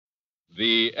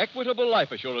The Equitable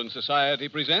Life Assurance Society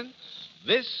presents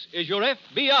This is Your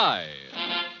FBI.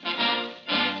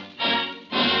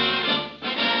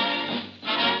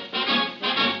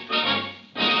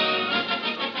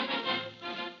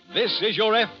 This is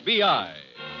Your FBI,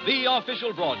 the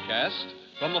official broadcast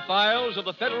from the files of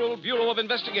the Federal Bureau of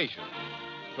Investigation.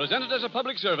 Presented as a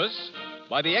public service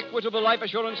by the Equitable Life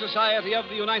Assurance Society of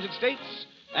the United States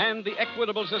and the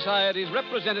Equitable Society's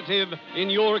representative in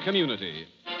your community.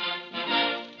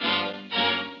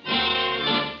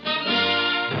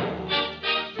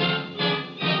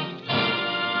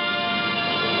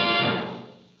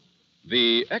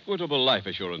 The Equitable Life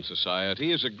Assurance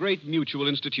Society is a great mutual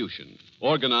institution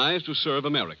organized to serve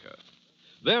America.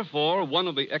 Therefore, one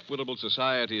of the Equitable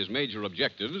Society's major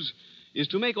objectives is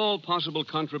to make all possible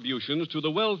contributions to the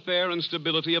welfare and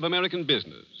stability of American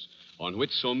business, on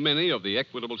which so many of the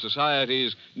Equitable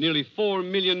Society's nearly 4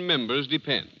 million members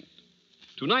depend.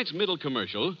 Tonight's middle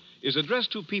commercial is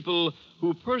addressed to people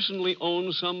who personally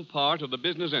own some part of the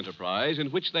business enterprise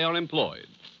in which they are employed.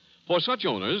 For such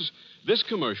owners, this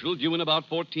commercial, due in about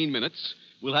 14 minutes,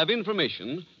 will have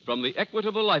information from the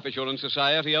Equitable Life Assurance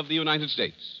Society of the United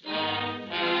States.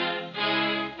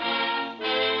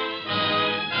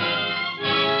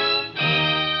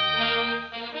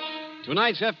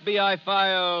 Tonight's FBI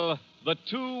file, The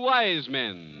Two Wise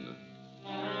Men.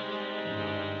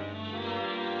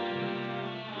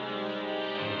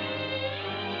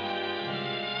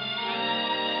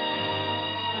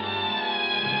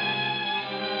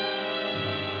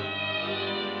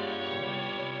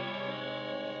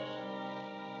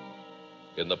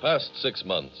 In the past 6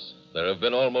 months, there have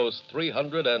been almost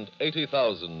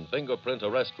 380,000 fingerprint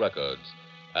arrest records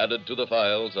added to the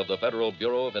files of the Federal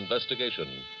Bureau of Investigation.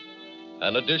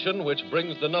 An addition which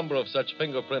brings the number of such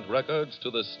fingerprint records to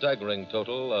the staggering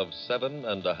total of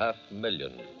 7.5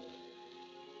 million.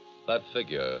 That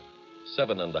figure,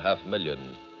 7.5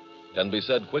 million, can be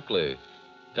said quickly,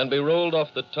 can be rolled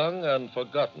off the tongue and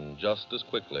forgotten just as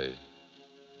quickly.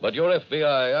 But your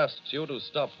FBI asks you to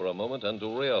stop for a moment and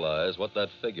to realize what that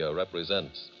figure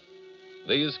represents.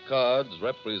 These cards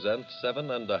represent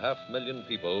 7.5 million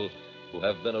people who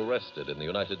have been arrested in the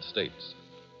United States.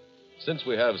 Since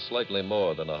we have slightly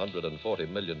more than 140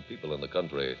 million people in the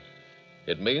country,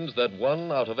 it means that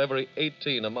 1 out of every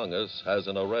 18 among us has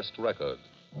an arrest record.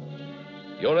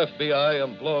 Your FBI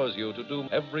implores you to do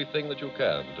everything that you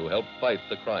can to help fight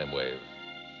the crime wave,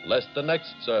 lest the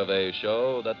next survey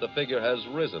show that the figure has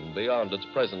risen beyond its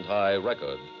present high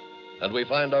record, and we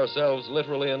find ourselves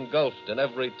literally engulfed in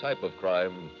every type of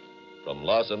crime, from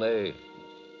larceny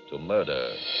to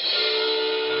murder.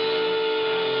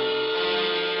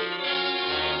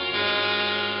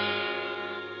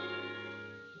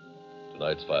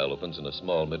 Tonight's file opens in a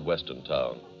small Midwestern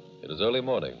town. It is early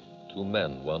morning. 2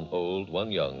 men, one old,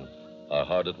 one young, are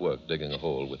hard at work digging a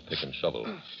hole with pick and shovel.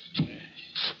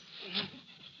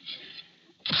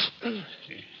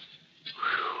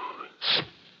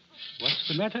 What's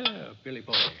the matter, Billy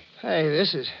boy? Hey,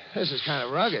 this is kind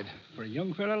of rugged. For a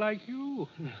young fella like you?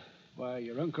 Why,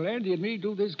 your Uncle Andy and me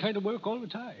do this kind of work all the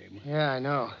time. Yeah, I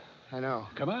know.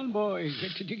 Come on, boy,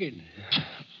 get to digging.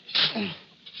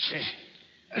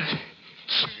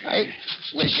 I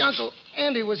wish Uncle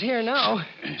Andy was here now.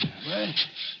 What?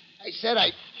 I said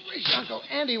I wish Uncle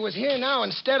Andy was here now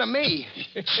instead of me.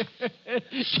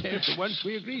 For once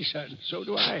we agree, son. So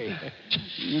do I.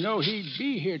 You know, he'd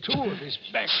be here, too, if his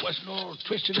back wasn't all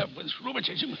twisted up with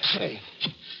rheumatism. Hey,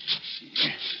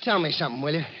 tell me something,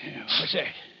 will you? What's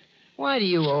that? Why do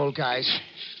you old guys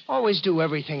always do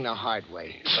everything the hard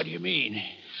way? What do you mean?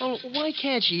 Well, why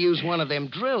can't you use one of them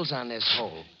drills on this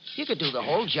hole? You could do the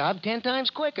whole job 10 times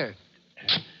quicker.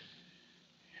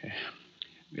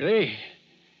 Billy,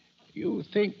 you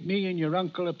think me and your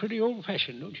uncle are pretty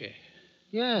old-fashioned, don't you?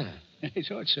 Yeah. I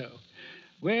thought so.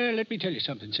 Well, let me tell you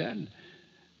something, son.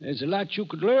 There's a lot you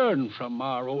could learn from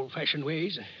our old-fashioned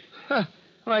ways. Huh.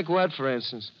 Like what, for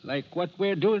instance? Like what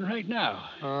we're doing right now.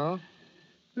 Oh?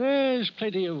 There's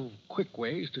plenty of quick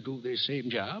ways to do this same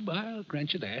job, I'll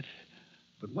grant you that.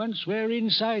 But once we're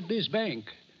inside this bank,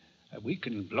 we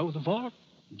can blow the vault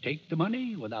and take the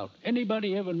money without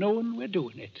anybody ever knowing we're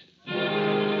doing it.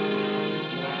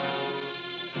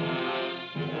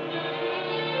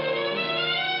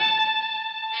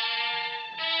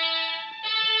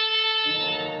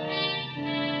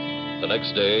 The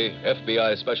next day,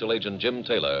 FBI Special Agent Jim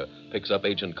Taylor picks up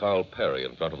Agent Carl Perry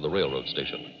in front of the railroad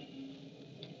station.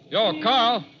 Yo,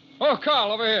 Carl. Oh,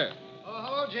 Carl, over here. Oh,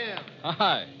 hello, Jim.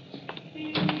 Hi.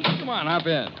 Come on, hop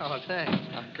in. Oh, thanks.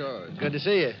 Good. Good to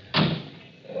see you.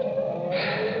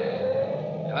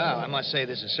 Wow, I must say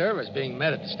this is service being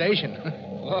met at the station.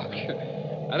 Look,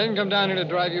 I didn't come down here to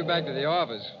drive you back to the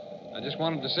office. I just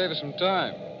wanted to save us some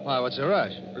time. Why, what's the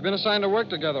rush? We've been assigned to work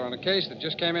together on a case that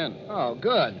just came in. Oh,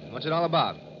 good. What's it all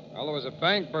about? Well, there was a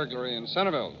bank burglary in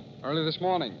Centerville early this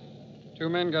morning. 2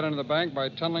 men got into the bank by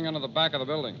tunneling under the back of the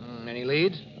building. Any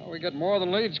leads? Well, we got more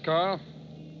than leads, Carl.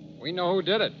 We know who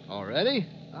did it. Already?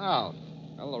 How?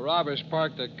 Well, the robbers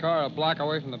parked their car a block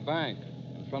away from the bank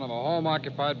in front of a home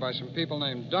occupied by some people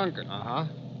named Duncan. Uh-huh.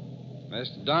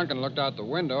 Mr. Duncan looked out the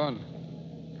window and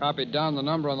copied down the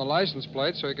number on the license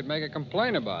plate so he could make a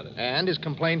complaint about it. And his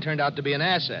complaint turned out to be an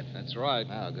asset. That's right.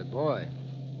 Oh, good boy.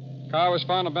 Car was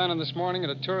found abandoned this morning at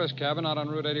a tourist cabin out on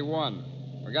Route 81.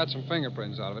 We got some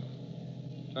fingerprints out of it.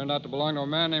 Turned out to belong to a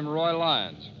man named Roy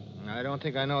Lyons. I don't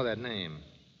think I know that name.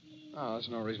 Oh, that's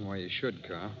no reason why you should,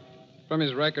 Carl. From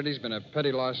his record, he's been a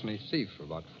petty larceny thief for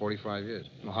about 45 years.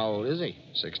 Well, how old is he?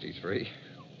 63.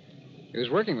 He was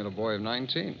working with a boy of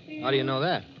 19. How do you know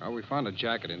that? Well, we found a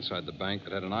jacket inside the bank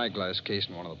that had an eyeglass case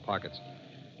in one of the pockets.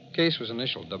 Case was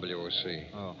initialed WOC.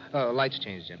 Oh, lights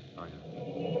changed, Jim. Oh, yeah.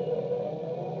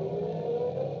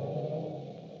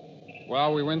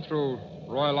 Well, we went through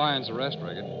Roy Lyons' arrest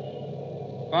record.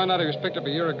 Found out he was picked up a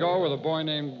year ago with a boy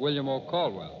named William O.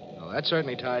 Caldwell. Oh, that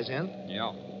certainly ties in.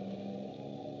 Yeah.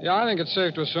 Yeah, I think it's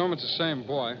safe to assume it's the same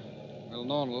boy. We'll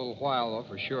know in a little while, though,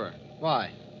 for sure.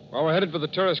 Why? Well, we're headed for the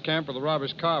tourist camp where the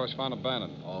robber's car was found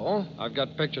abandoned. Oh? I've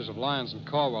got pictures of Lyons and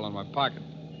Caldwell in my pocket.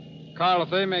 Carl, if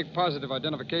they make positive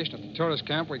identification at the tourist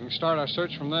camp, we can start our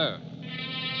search from there.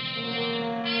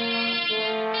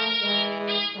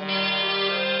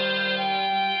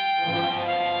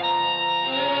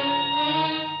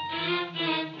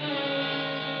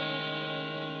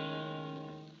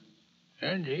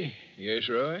 Andy, Yes,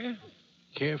 Roy?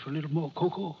 care for a little more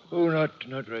cocoa? Oh, not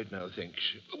right now, thanks.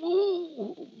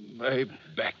 Oh, my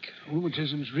back.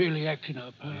 Rheumatism's really acting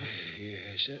up, huh?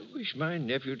 Yes, I wish my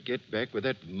nephew'd get back with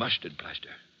that mustard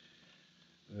plaster.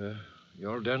 You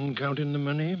all done counting the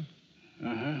money?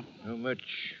 Uh-huh. How much?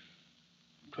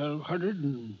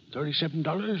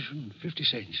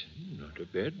 $1,237.50. Not a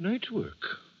bad night's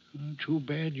work. Too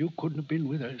bad you couldn't have been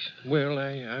with us. Well,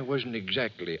 I wasn't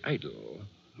exactly idle.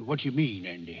 What do you mean,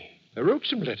 Andy? I wrote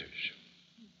some letters.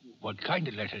 What kind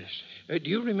of letters? Do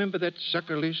you remember that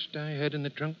sucker list I had in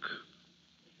the trunk?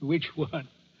 Which one?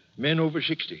 Men over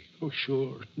 60. Oh,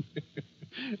 sure.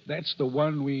 That's the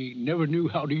one we never knew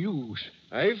how to use.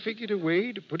 I figured a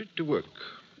way to put it to work.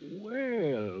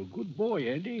 Well, good boy,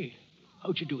 Andy.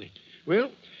 How'd you do it?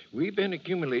 Well, we've been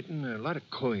accumulating a lot of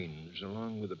coins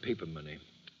along with the paper money.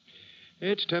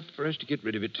 It's tough for us to get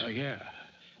rid of it. Oh, yeah.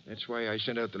 That's why I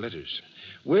sent out the letters.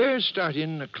 We're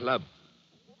starting a club.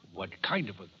 What kind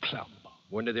of a club?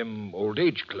 One of them old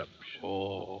age clubs.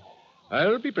 Oh,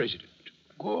 I'll be president.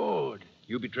 good.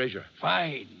 You be treasurer.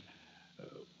 Fine.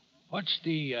 What's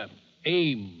the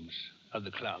aims of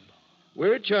the club?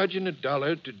 We're charging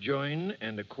 $1 to join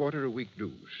and $0.25 a week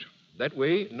dues. That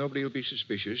way, nobody will be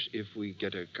suspicious if we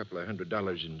get a couple of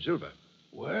 $100 in silver.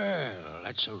 Well,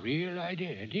 that's a real idea,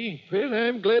 Andy. Well,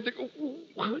 I'm glad that...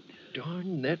 Oh,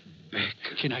 darn that back.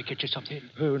 Can I get you something?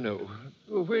 Oh, no.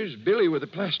 Oh, where's Billy with the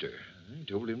plaster? I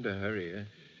told him to hurry.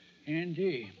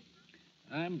 Andy,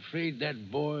 I'm afraid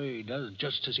that boy does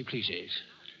just as he pleases.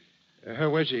 How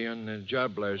was he on the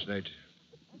job last night?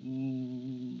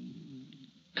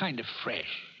 Kind of fresh.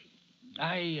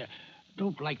 I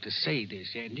don't like to say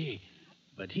this, Andy,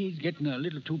 but he's getting a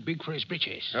little too big for his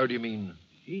britches. How do you mean?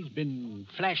 He's been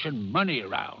flashing money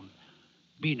around,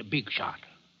 being a big shot.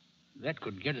 That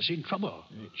could get us in trouble.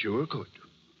 It sure could.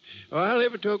 Oh, I'll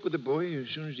have a talk with the boy as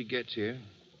soon as he gets here.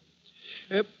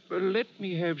 Let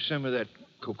me have some of that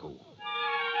cocoa.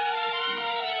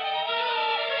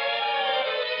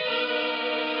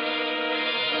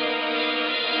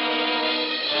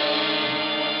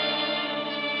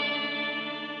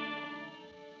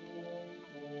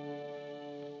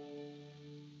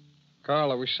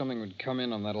 Carl, I wish something would come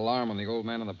in on that alarm on the old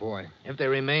man and the boy. If they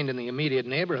remained in the immediate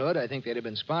neighborhood, I think they'd have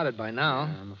been spotted by now.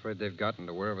 I'm afraid they've gotten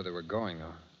to wherever they were going,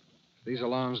 though. If these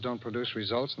alarms don't produce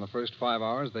results in the first 5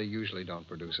 hours, they usually don't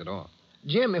produce at all.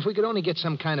 Jim, if we could only get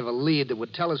some kind of a lead that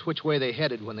would tell us which way they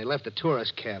headed when they left the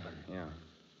tourist cabin. Yeah.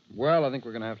 Well, I think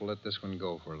we're going to have to let this one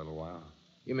go for a little while.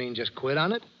 You mean just quit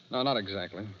on it? No, not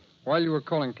exactly. While you were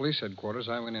calling police headquarters,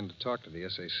 I went in to talk to the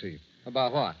SAC.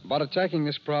 About what? About attacking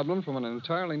this problem from an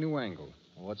entirely new angle.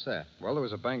 What's that? Well, there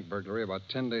was a bank burglary about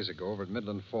 10 days ago over at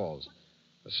Midland Falls.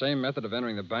 The same method of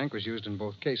entering the bank was used in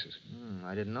both cases.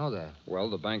 I didn't know that. Well,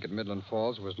 the bank at Midland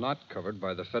Falls was not covered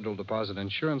by the Federal Deposit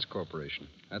Insurance Corporation.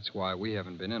 That's why we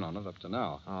haven't been in on it up to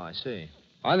now. Oh, I see.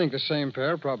 I think the same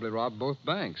pair probably robbed both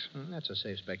banks. That's a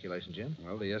safe speculation, Jim.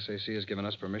 Well, the SAC has given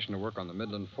us permission to work on the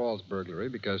Midland Falls burglary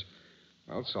because,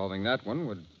 well, solving that one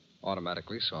would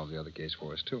automatically solve the other case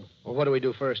for us, too. Well, what do we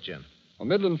do first, Jim? Well,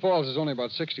 Midland Falls is only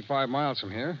about 65 miles from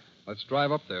here. Let's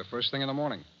drive up there first thing in the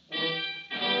morning.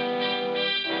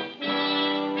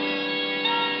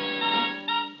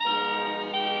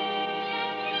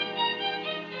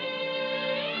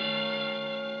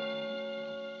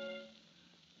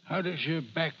 How does your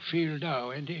back feel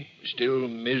now, Andy? Still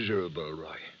miserable,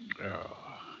 Roy. Oh.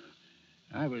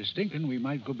 I was thinking we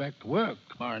might go back to work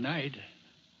tomorrow night.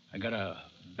 I got a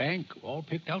bank all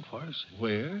picked out for us.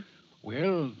 Where?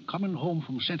 Well, coming home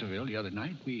from Centerville the other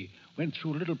night, we went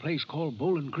through a little place called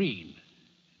Bowling Green.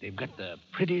 They've got the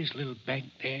prettiest little bank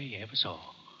there you ever saw.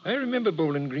 I remember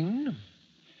Bowling Green.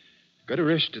 Got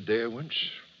arrested there once.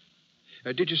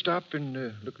 Did you stop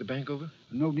and look the bank over?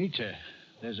 No need to.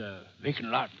 There's a vacant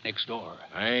lot next door.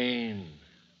 Fine.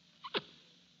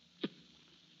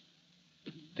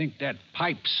 Think that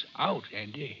pipe's out,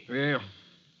 Andy. Well,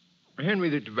 hand me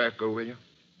the tobacco, will you?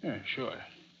 Yeah, sure.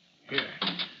 Here.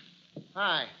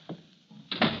 Hi.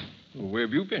 Where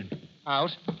have you been? Out.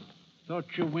 Thought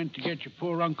you went to get your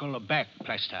poor uncle a back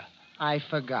plaster. I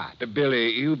forgot.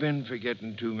 Billy, you've been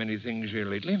forgetting too many things here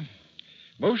lately.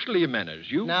 Mostly your manners.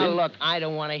 Now, look, I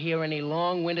don't want to hear any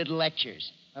long-winded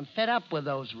lectures. I'm fed up with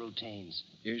those routines.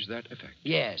 Is that a fact?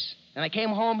 Yes. And I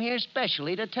came home here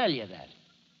specially to tell you that.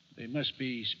 They must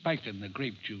be spiking the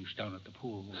grape juice down at the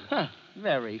pool. Huh.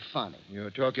 Very funny. You're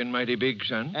talking mighty big,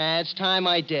 son. It's time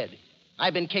I did.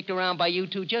 I've been kicked around by you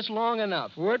two just long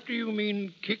enough. What do you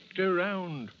mean kicked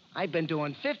around? I've been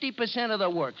doing 50% of the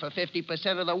work. For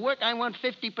 50% of the work, I want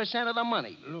 50% of the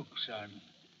money. Look, son,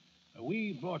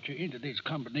 we brought you into this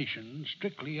combination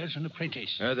strictly as an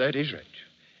apprentice. That is right.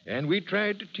 And we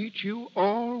tried to teach you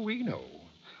all we know.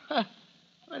 Huh.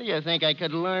 What do you think I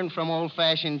could learn from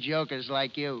old-fashioned jokers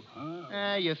like you?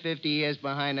 Oh. You're 50 years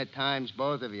behind the times,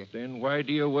 both of you. Then why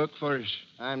do you work for us?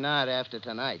 I'm not after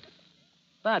tonight.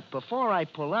 But before I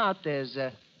pull out, there's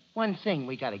one thing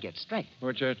we got to get straight.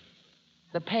 What's that?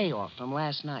 The payoff from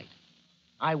last night.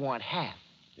 I want half.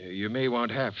 You may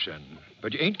want half, son,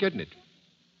 but you ain't getting it.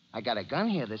 I got a gun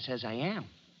here that says I am.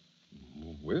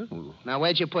 Well, Now,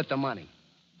 where'd you put the money?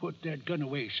 Put that gun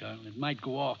away, son. It might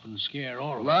go off and scare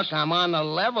all of Look, us. I'm on the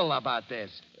level about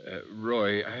this.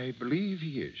 Roy, I believe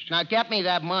he is. Now, get me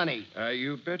that money.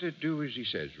 You better do as he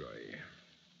says, Roy.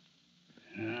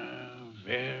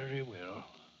 Very well.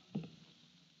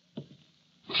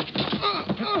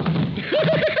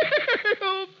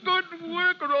 Oh, good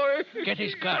work, Roy. Get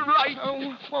his gun. Right.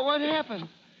 Oh, well, what happened?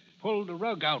 Pull the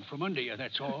rug out from under you,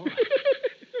 that's all.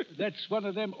 That's one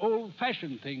of them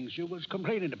old-fashioned things you was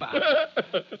complaining about.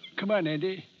 Come on,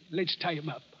 Andy. Let's tie him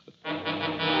up.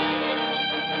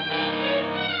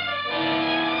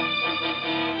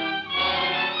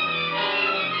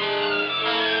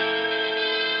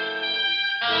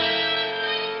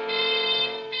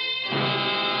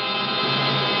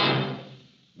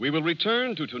 We will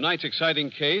return to tonight's exciting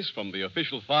case from the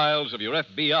official files of your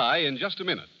FBI in just a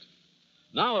minute.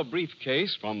 Now, a brief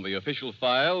case from the official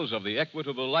files of the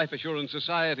Equitable Life Assurance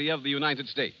Society of the United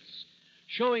States,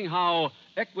 showing how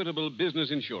Equitable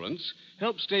Business Insurance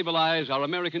helps stabilize our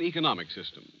American economic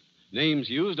system. Names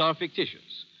used are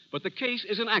fictitious, but the case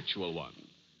is an actual one.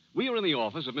 We are in the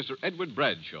office of Mr. Edward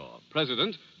Bradshaw,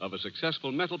 president of a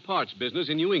successful metal parts business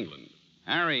in New England.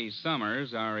 Harry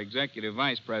Summers, our executive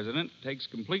vice president, takes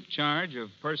complete charge of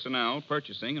personnel,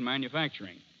 purchasing, and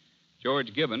manufacturing.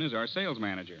 George Gibbon is our sales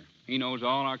manager. He knows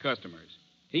all our customers.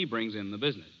 He brings in the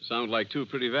business. Sound like two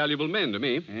pretty valuable men to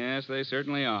me. Yes, they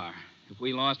certainly are. If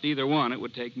we lost either one, it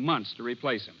would take months to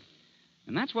replace him.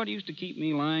 And that's what used to keep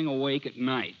me lying awake at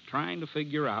night, trying to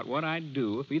figure out what I'd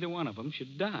do if either one of them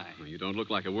should die. Well, you don't look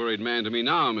like a worried man to me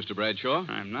now, Mr. Bradshaw.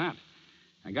 I'm not.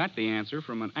 I got the answer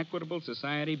from an Equitable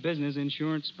Society business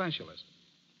insurance specialist.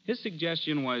 His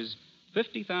suggestion was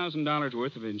 $50,000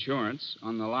 worth of insurance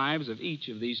on the lives of each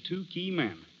of these two key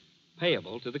men,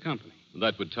 payable to the company.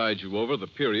 That would tide you over the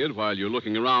period while you're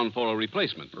looking around for a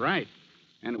replacement. Right.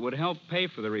 And it would help pay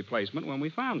for the replacement when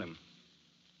we found him.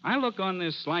 I look on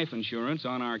this life insurance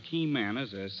on our key men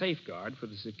as a safeguard for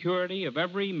the security of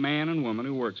every man and woman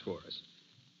who works for us.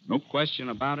 No question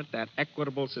about it, that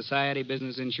Equitable Society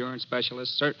business insurance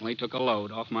specialist certainly took a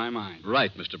load off my mind.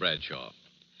 Right, Mr. Bradshaw.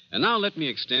 And now let me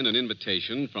extend an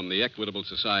invitation from the Equitable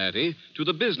Society to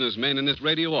the businessmen in this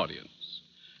radio audience.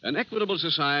 An Equitable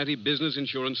Society business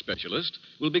insurance specialist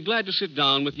will be glad to sit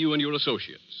down with you and your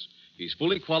associates. He's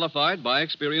fully qualified by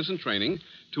experience and training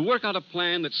to work out a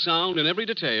plan that's sound in every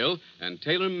detail and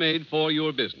tailor-made for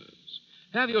your business.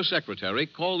 Have your secretary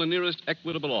call the nearest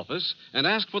Equitable office and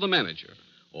ask for the manager,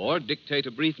 or dictate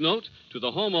a brief note to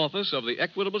the home office of the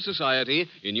Equitable Society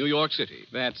in New York City.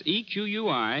 That's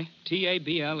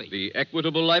EQUITABLE. The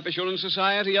Equitable Life Assurance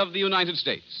Society of the United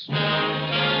States.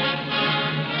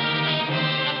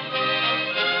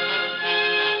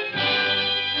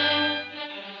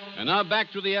 And now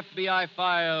back to the FBI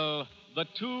file, The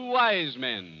Two Wise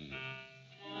Men.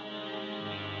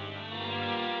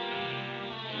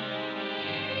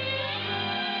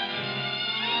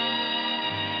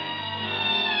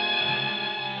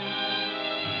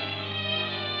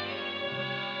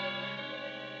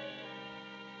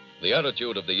 The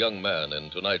attitude of the young man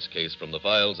in tonight's case from the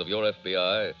files of your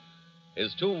FBI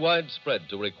is too widespread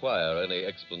to require any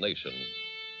explanation.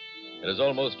 It is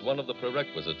almost one of the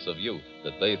prerequisites of youth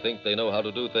that they think they know how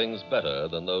to do things better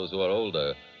than those who are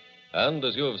older. And,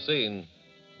 as you have seen,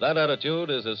 that attitude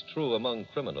is as true among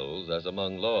criminals as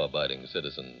among law-abiding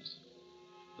citizens.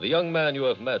 The young man you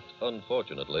have met,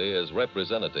 unfortunately, is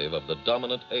representative of the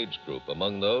dominant age group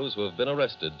among those who have been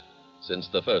arrested since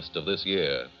the first of this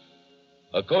year.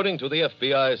 According to the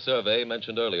FBI survey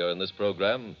mentioned earlier in this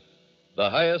program, the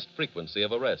highest frequency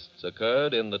of arrests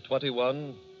occurred in the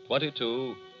 21,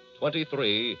 22,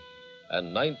 23,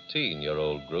 and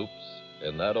 19-year-old groups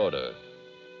in that order.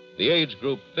 The age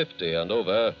group 50 and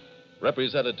over,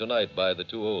 represented tonight by the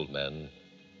two old men,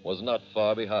 was not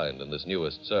far behind in this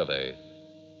newest survey.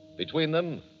 Between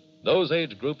them, those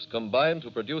age groups combined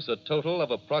to produce a total of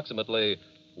approximately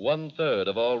one-third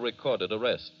of all recorded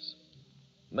arrests.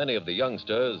 Many of the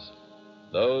youngsters,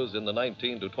 those in the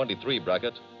 19 to 23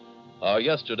 bracket, are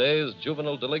yesterday's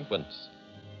juvenile delinquents.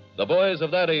 The boys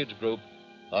of that age group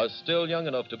are still young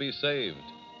enough to be saved.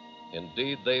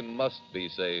 Indeed, they must be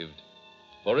saved.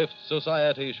 For if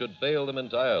society should fail them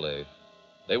entirely,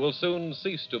 they will soon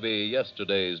cease to be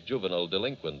yesterday's juvenile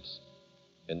delinquents.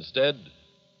 Instead,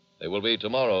 they will be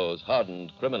tomorrow's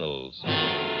hardened criminals.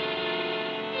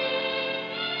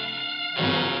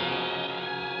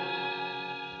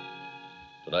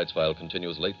 Tonight's file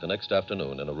continues late the next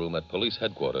afternoon in a room at police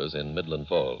headquarters in Midland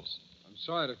Falls. I'm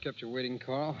sorry to have kept you waiting,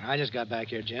 Carl. I just got back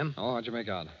here, Jim. Oh, how'd you make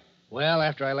out? Well,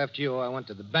 after I left you, I went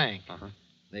to the bank. Uh-huh.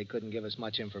 They couldn't give us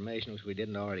much information, which we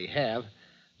didn't already have.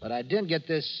 But I did get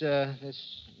this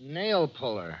nail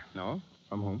puller. No?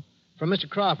 From whom? From Mr.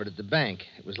 Crawford at the bank.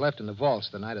 It was left in the vaults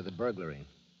the night of the burglary.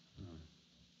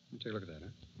 Let me take a look at that,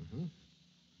 huh?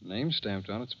 Mm-hmm. Name stamped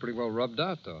on it. It's pretty well rubbed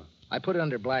out, though. I put it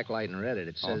under black light and read it.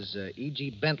 It says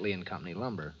E.G. Bentley and Company,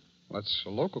 lumber. Well, that's a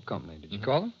local company. Did you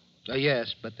call them?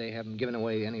 Yes, but they haven't given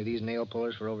away any of these nail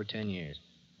pullers for over 10 years.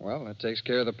 Well, that takes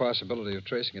care of the possibility of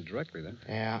tracing it directly, then.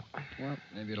 Yeah. Well,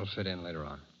 maybe it'll fit in later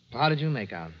on. How did you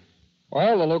make out?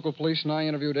 Well, the local police and I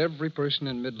interviewed every person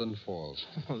in Midland Falls.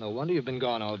 Well, no wonder you've been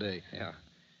gone all day. Yeah.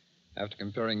 After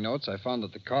comparing notes, I found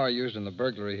that the car used in the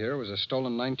burglary here was a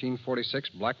stolen 1946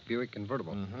 black Buick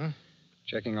convertible. Mm-hmm.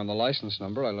 Checking on the license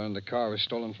number, I learned the car was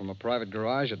stolen from a private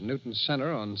garage at Newton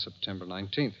Center on September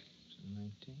 19th.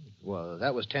 Well,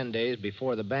 that was 10 days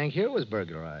before the bank here was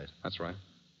burglarized. That's right.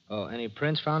 Oh, any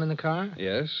prints found in the car?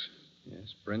 Yes.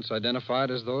 Prints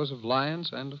identified as those of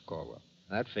Lyons and of Corwell.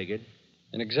 That figured.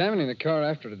 In examining the car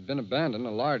after it had been abandoned,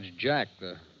 a large jack,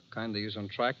 the kind they use on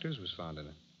tractors, was found in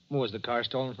it. Was the car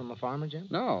stolen from a farmer, Jim?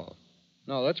 No,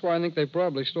 that's why I think they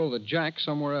probably stole the jack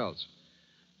somewhere else.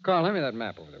 Carl, hand me that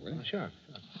map over there, will you? Oh, sure.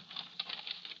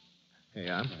 Here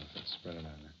you are. Yeah, let's spread it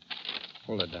out there.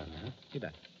 Hold that down there, huh? You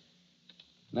bet.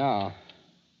 Now,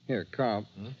 here, Carl,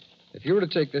 if you were to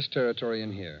take this territory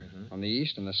in here, on the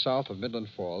east and the south of Midland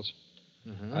Falls,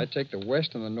 I'd take the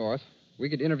west and the north. We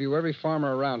could interview every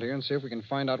farmer around here and see if we can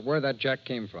find out where that jack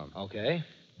came from. Okay.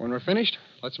 When we're finished,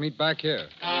 let's meet back here.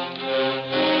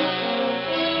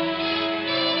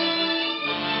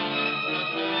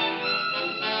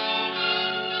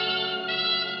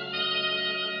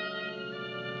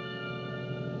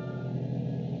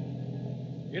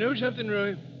 You know something,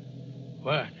 Roy?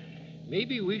 What?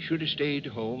 Maybe we should have stayed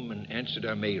home and answered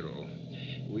our mail.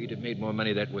 We'd have made more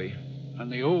money that way. On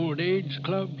the old age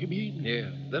club, you mean? Yeah.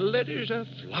 The letters are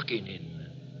flocking in.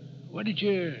 What did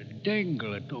you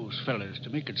dangle at those fellas to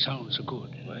make it sound so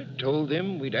good? I told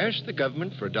them we'd ask the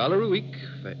government for $1 a week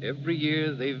for every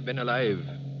year they've been alive.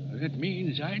 That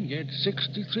means I'd get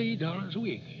 $63 a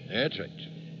week. That's right.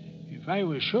 If I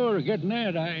was sure of getting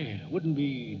that, I wouldn't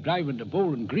be driving to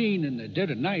Bowling Green in the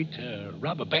dead of night to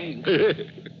rob a bank.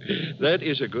 That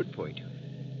is a good point.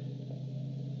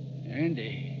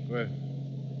 Andy. What?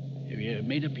 Have you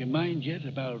made up your mind yet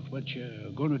about what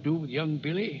you're going to do with young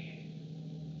Billy?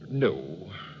 No.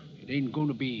 It ain't going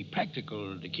to be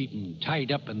practical to keep him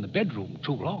tied up in the bedroom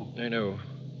too long. I know.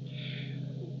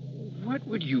 What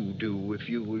would you do if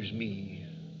you was me?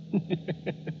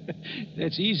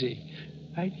 That's easy.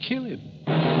 I'd kill him.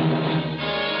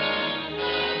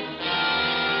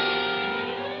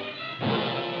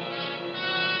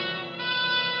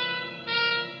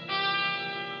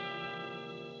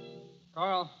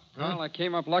 Carl, I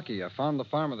came up lucky. I found the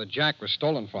farm where the jack was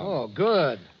stolen from. Oh,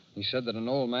 good. He said that an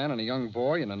old man and a young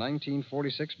boy in a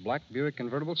 1946 black Buick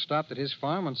convertible stopped at his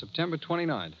farm on September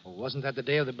 29th. Well, wasn't that the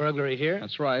day of the burglary here?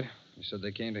 That's right. He said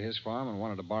they came to his farm and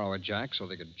wanted to borrow a jack so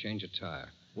they could change a tire.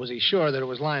 Was he sure that it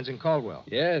was Lyons and Caldwell?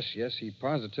 Yes, he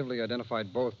positively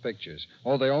identified both pictures.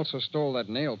 Oh, they also stole that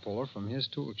nail puller from his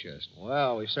tool chest.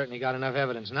 Well, we've certainly got enough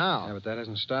evidence now. Yeah, but that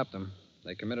hasn't stopped them.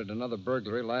 They committed another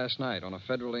burglary last night on a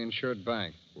federally insured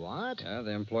bank. What? Yeah,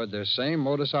 they employed their same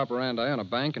modus operandi on a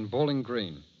bank in Bowling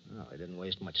Green. Oh, they didn't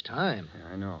waste much time.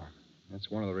 Yeah, I know.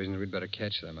 That's one of the reasons we'd better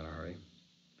catch them in a hurry.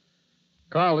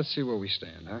 Carl, let's see where we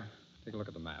stand, huh? Take a look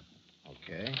at the map.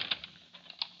 Okay.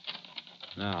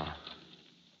 Now,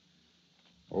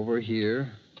 over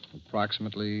here,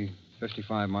 approximately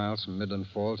 55 miles from Midland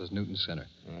Falls, is Newton Center.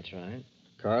 That's right.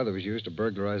 The car that was used to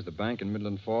burglarize the bank in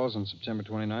Midland Falls on September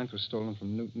 29th was stolen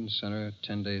from Newton Center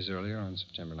 10 days earlier on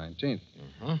September 19th.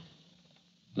 Uh-huh.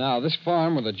 Now, this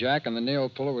farm where the jack and the nail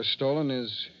puller was stolen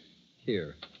is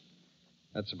here.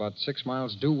 That's about 6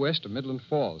 miles due west of Midland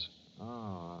Falls.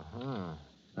 Uh-huh.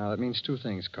 Now, that means two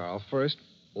things, Carl. First,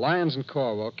 Lyons and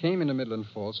Caldwell came into Midland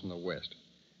Falls from the west.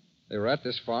 They were at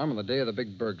this farm on the day of the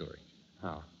big burglary.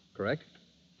 How? Correct?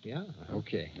 Yeah.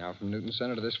 Okay. Now, from Newton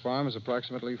Center to this farm is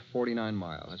approximately 49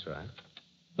 miles. That's right.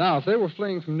 Now, if they were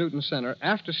fleeing from Newton Center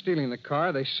after stealing the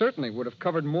car, they certainly would have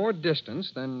covered more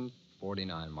distance than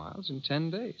 49 miles in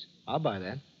 10 days. I'll buy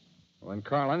that. Well, then,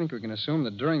 Carl, I think we can assume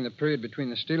that during the period between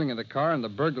the stealing of the car and the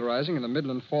burglarizing of the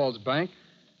Midland Falls Bank,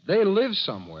 they live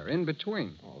somewhere in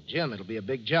between. Oh, Jim, it'll be a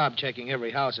big job checking every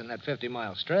house in that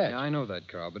 50-mile stretch. Yeah, I know that,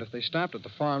 Carl, but if they stopped at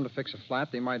the farm to fix a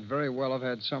flat, they might very well have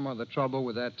had some other trouble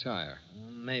with that tire.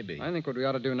 Maybe. I think what we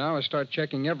ought to do now is start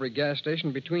checking every gas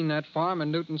station between that farm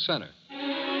and Newton Center.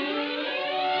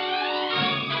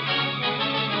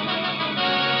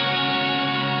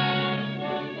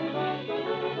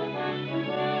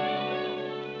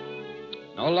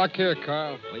 No luck here,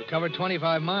 Carl. We've covered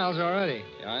 25 miles already.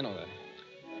 Yeah, I know that.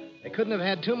 They couldn't have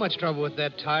had too much trouble with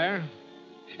that tire.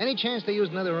 Any chance they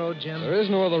used another road, Jim? There is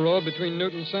no other road between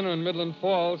Newton Center and Midland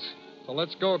Falls. So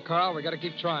let's go, Carl. We got to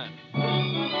keep trying.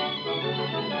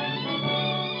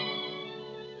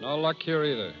 No luck here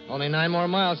either. Only 9 more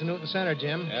miles to Newton Center,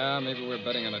 Jim. Yeah, maybe we're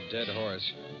betting on a dead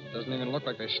horse. Doesn't even look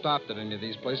like they stopped at any of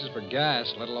these places for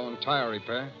gas, let alone tire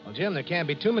repair. Well, Jim, there can't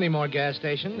be too many more gas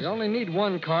stations. We only need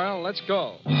one, Carl. Let's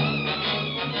go.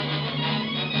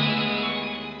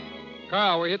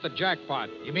 Carl, we hit the jackpot.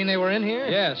 You mean they were in here?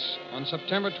 Yes, on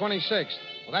September 26th.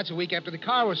 Well, that's a week after the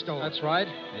car was stolen. That's right.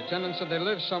 The attendant said they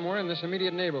live somewhere in this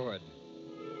immediate neighborhood.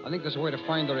 I think there's a way to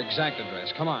find their exact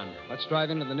address. Come on. Let's drive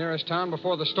into the nearest town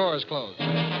before the stores close.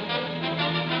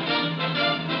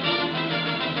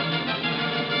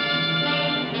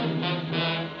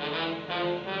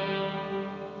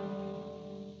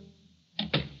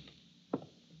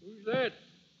 Who's that?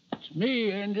 It's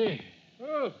me, Andy.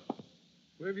 Oh,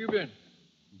 where have you been?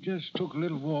 Just took a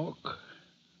little walk.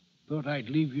 Thought I'd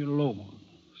leave you alone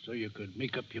so you could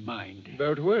make up your mind.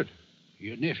 About what?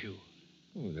 Your nephew.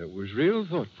 Oh, that was real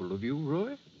thoughtful of you,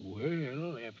 Roy.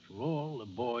 Well, after all, the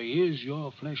boy is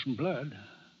your flesh and blood.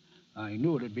 I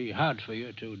knew it'd be hard for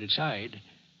you to decide.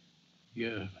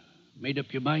 You made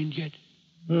up your mind yet?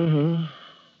 Uh-huh.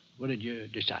 What did you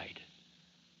decide?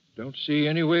 Don't see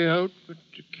any way out but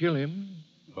to kill him.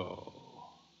 Oh.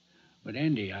 But,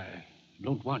 Andy, I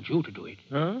don't want you to do it.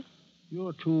 Huh?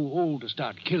 You're too old to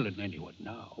start killing anyone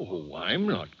now. Oh, I'm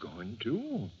not going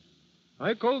to.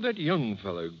 I call that young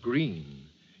fellow Green.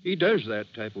 He does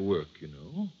that type of work, you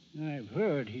know. I've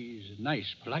heard he's a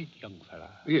nice, polite young fella.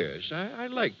 Yes, I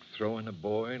like throwing a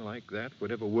boy like that,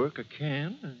 whatever work I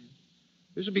can.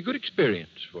 This'll be good experience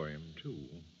for him, too.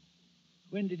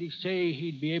 When did he say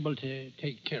he'd be able to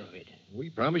take care of it? We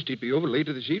promised he'd be over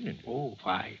later this evening. Oh,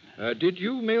 fine. Did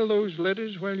you mail those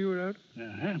letters while you were out?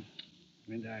 Uh-huh.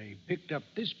 And I picked up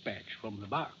this batch from the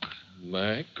box.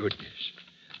 My goodness.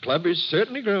 Club is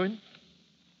certainly growing.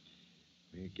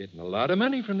 We're getting a lot of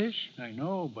money from this. I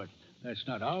know, but that's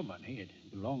not our money. It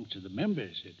belongs to the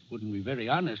members. It wouldn't be very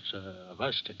honest of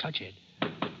us to touch it.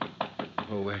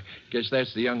 Oh, I guess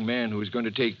that's the young man who's going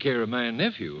to take care of my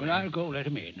nephew. Well, I'll go let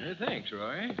him in. Thanks,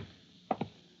 Roy.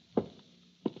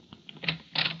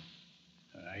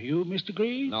 Are you Mr.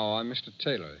 Green? No, I'm Mr.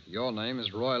 Taylor. Your name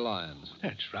is Roy Lyons.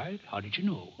 That's right. How did you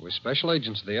know? We're special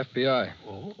agents of the FBI.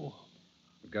 Oh.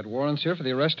 We've got warrants here for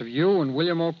the arrest of you and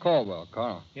William O. Caldwell.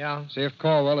 Carl, Yeah? see if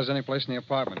Caldwell is any place in the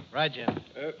apartment. Right, Jim.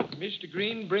 Mr.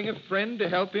 Green, bring a friend to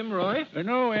help him, Roy?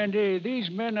 No, Andy, these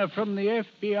men are from the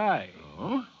FBI.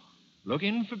 Oh?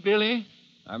 Looking for Billy?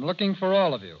 I'm looking for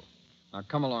all of you. Now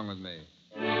come along with me.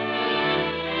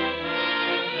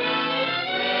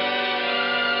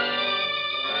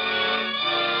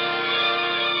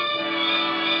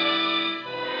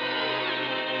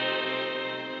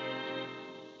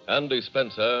 Andy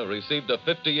Spencer received a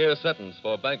 50-year sentence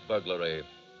for bank burglary,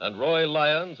 and Roy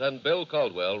Lyons and Bill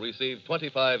Caldwell received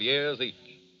 25 years each.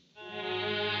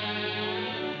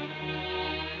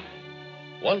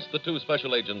 Once the two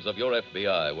special agents of your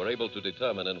FBI were able to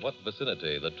determine in what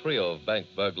vicinity the trio of bank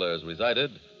burglars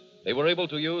resided, they were able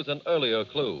to use an earlier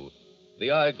clue,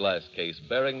 the eyeglass case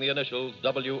bearing the initials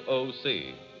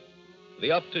WOC.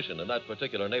 The optician in that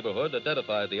particular neighborhood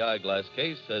identified the eyeglass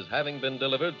case as having been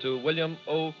delivered to William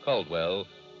O. Caldwell,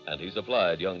 and he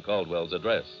supplied young Caldwell's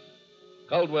address.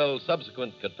 Caldwell's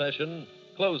subsequent confession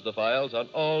closed the files on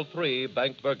all three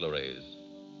bank burglaries.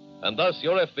 And thus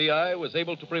your FBI was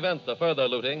able to prevent the further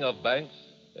looting of banks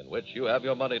in which you have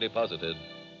your money deposited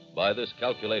by this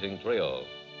calculating trio.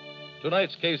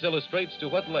 Tonight's case illustrates to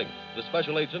what length the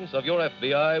special agents of your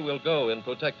FBI will go in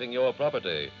protecting your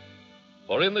property.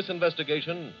 For in this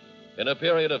investigation, in a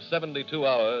period of 72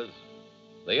 hours,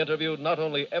 they interviewed not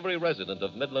only every resident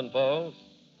of Midland Falls,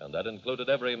 and that included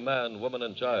every man, woman,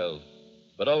 and child,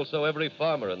 but also every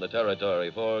farmer in the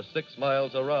territory for 6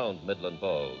 miles around Midland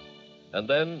Falls, and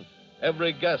then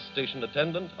every gas station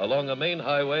attendant along a main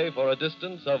highway for a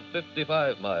distance of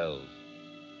 55 miles.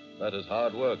 That is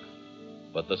hard work,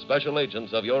 but the special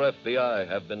agents of your FBI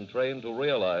have been trained to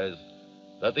realize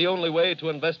that the only way to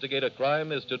investigate a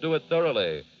crime is to do it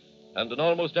thoroughly. And in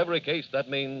almost every case, that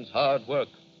means hard work,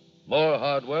 more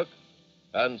hard work,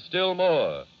 and still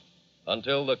more,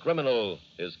 until the criminal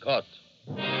is caught.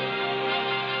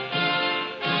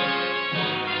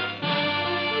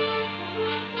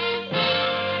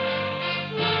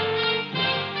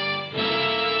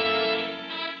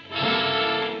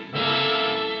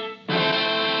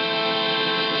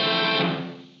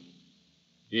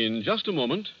 In just a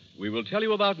moment, we will tell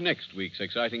you about next week's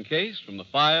exciting case from the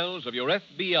files of your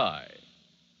FBI.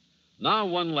 Now,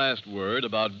 one last word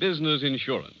about business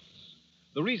insurance.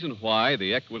 The reason why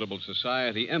the Equitable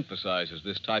Society emphasizes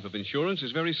this type of insurance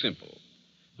is very simple.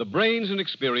 The brains and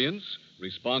experience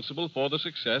responsible for the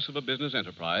success of a business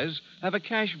enterprise have a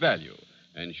cash value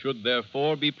and should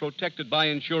therefore be protected by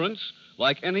insurance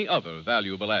like any other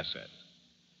valuable asset.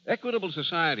 Equitable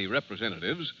Society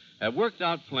representatives have worked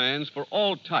out plans for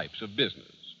all types of business,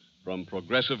 from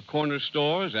progressive corner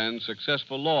stores and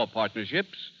successful law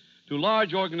partnerships to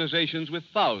large organizations with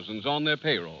thousands on their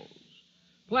payrolls.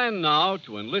 Plan now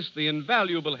to enlist the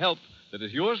invaluable help that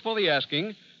is yours for the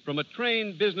asking from a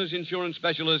trained business insurance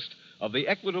specialist of the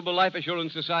Equitable Life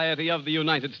Assurance Society of the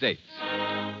United States.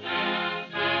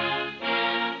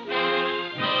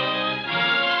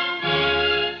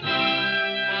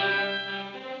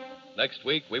 Next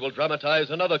week, we will dramatize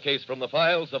another case from the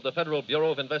files of the Federal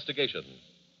Bureau of Investigation.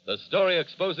 The story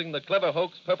exposing the clever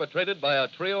hoax perpetrated by a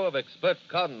trio of expert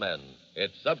con men.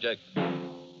 Its subject,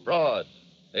 fraud.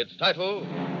 Its title,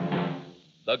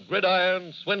 The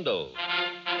Gridiron Swindle.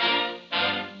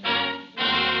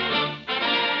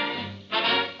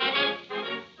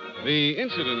 The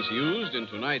incidents used in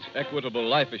tonight's Equitable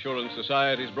Life Assurance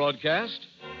Society's broadcast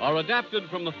are adapted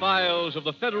from the files of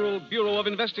the Federal Bureau of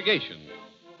Investigation.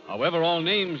 However, all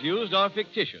names used are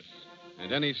fictitious,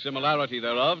 and any similarity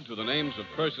thereof to the names of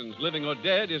persons living or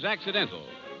dead is accidental.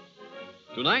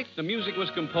 Tonight, the music was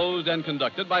composed and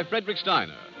conducted by Frederick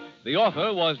Steiner. The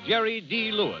author was Jerry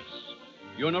D. Lewis.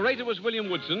 Your narrator was William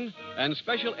Woodson, and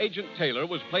Special Agent Taylor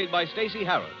was played by Stacey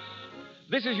Harris.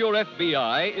 This Is Your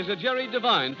FBI is a Jerry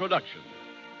Devine production.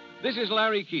 This is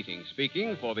Larry Keating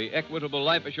speaking for the Equitable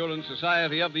Life Assurance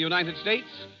Society of the United States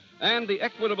and the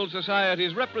Equitable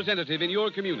Society's representative in your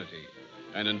community,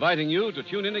 and inviting you to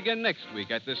tune in again next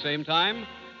week at this same time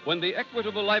when the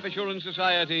Equitable Life Assurance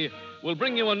Society will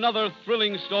bring you another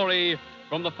thrilling story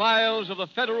from the files of the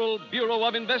Federal Bureau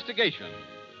of Investigation,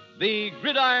 The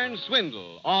Gridiron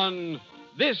Swindle, on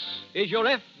This Is Your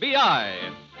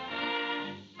FBI.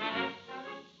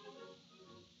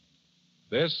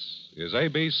 This is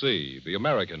ABC, the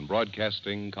American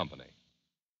Broadcasting Company.